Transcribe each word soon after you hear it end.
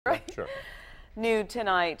Right. Sure. New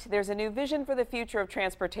tonight, there's a new vision for the future of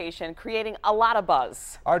transportation, creating a lot of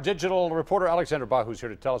buzz. Our digital reporter Alexander Bahu's here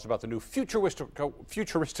to tell us about the new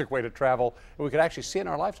futuristic way to travel, and we could actually see it in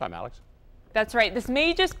our lifetime, Alex. That's right. This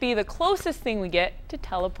may just be the closest thing we get to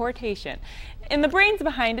teleportation. And the brains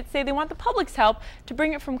behind it say they want the public's help to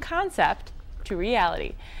bring it from concept to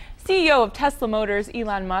reality. CEO of Tesla Motors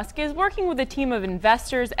Elon Musk is working with a team of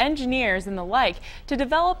investors, engineers, and the like to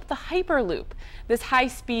develop the Hyperloop. This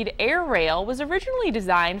high-speed air rail was originally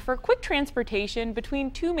designed for quick transportation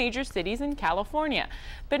between two major cities in California.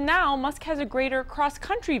 But now Musk has a greater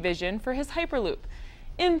cross-country vision for his Hyperloop.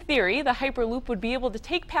 In theory, the Hyperloop would be able to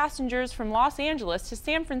take passengers from Los Angeles to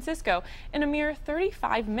San Francisco in a mere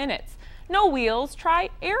 35 minutes. No wheels, try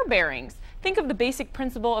air bearings. Think of the basic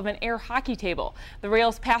principle of an air hockey table. The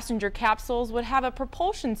rail's passenger capsules would have a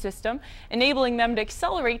propulsion system, enabling them to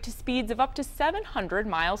accelerate to speeds of up to 700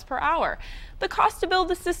 miles per hour. The cost to build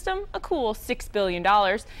the system, a cool $6 billion,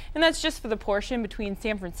 and that's just for the portion between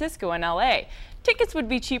San Francisco and LA. Tickets would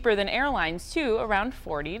be cheaper than airlines too, around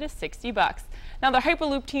 40 to 60 bucks. Now the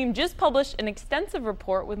Hyperloop team just published an extensive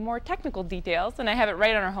report with more technical details, and I have it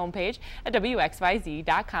right on our homepage at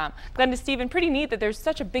WXYZ.com. Glenn to Stephen, pretty neat that there's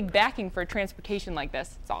such a big backing for transportation like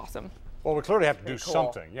this. It's awesome. Well, we clearly have to do cool.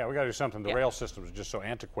 something. Yeah, we got to do something. The rail system is just so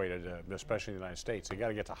antiquated, especially in the United States. You got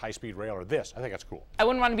to get to high-speed rail or this. I think that's cool. I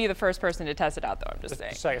wouldn't want to be the first person to test it out, though. I'm just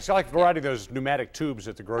saying. It's like riding those pneumatic tubes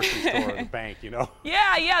at the grocery store or the bank, you know?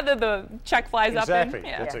 Yeah, the check flies up in. Exactly.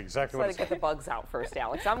 Yeah. That's exactly Let's what it's get the bugs out first,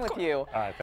 Alex. I'm with you. All right.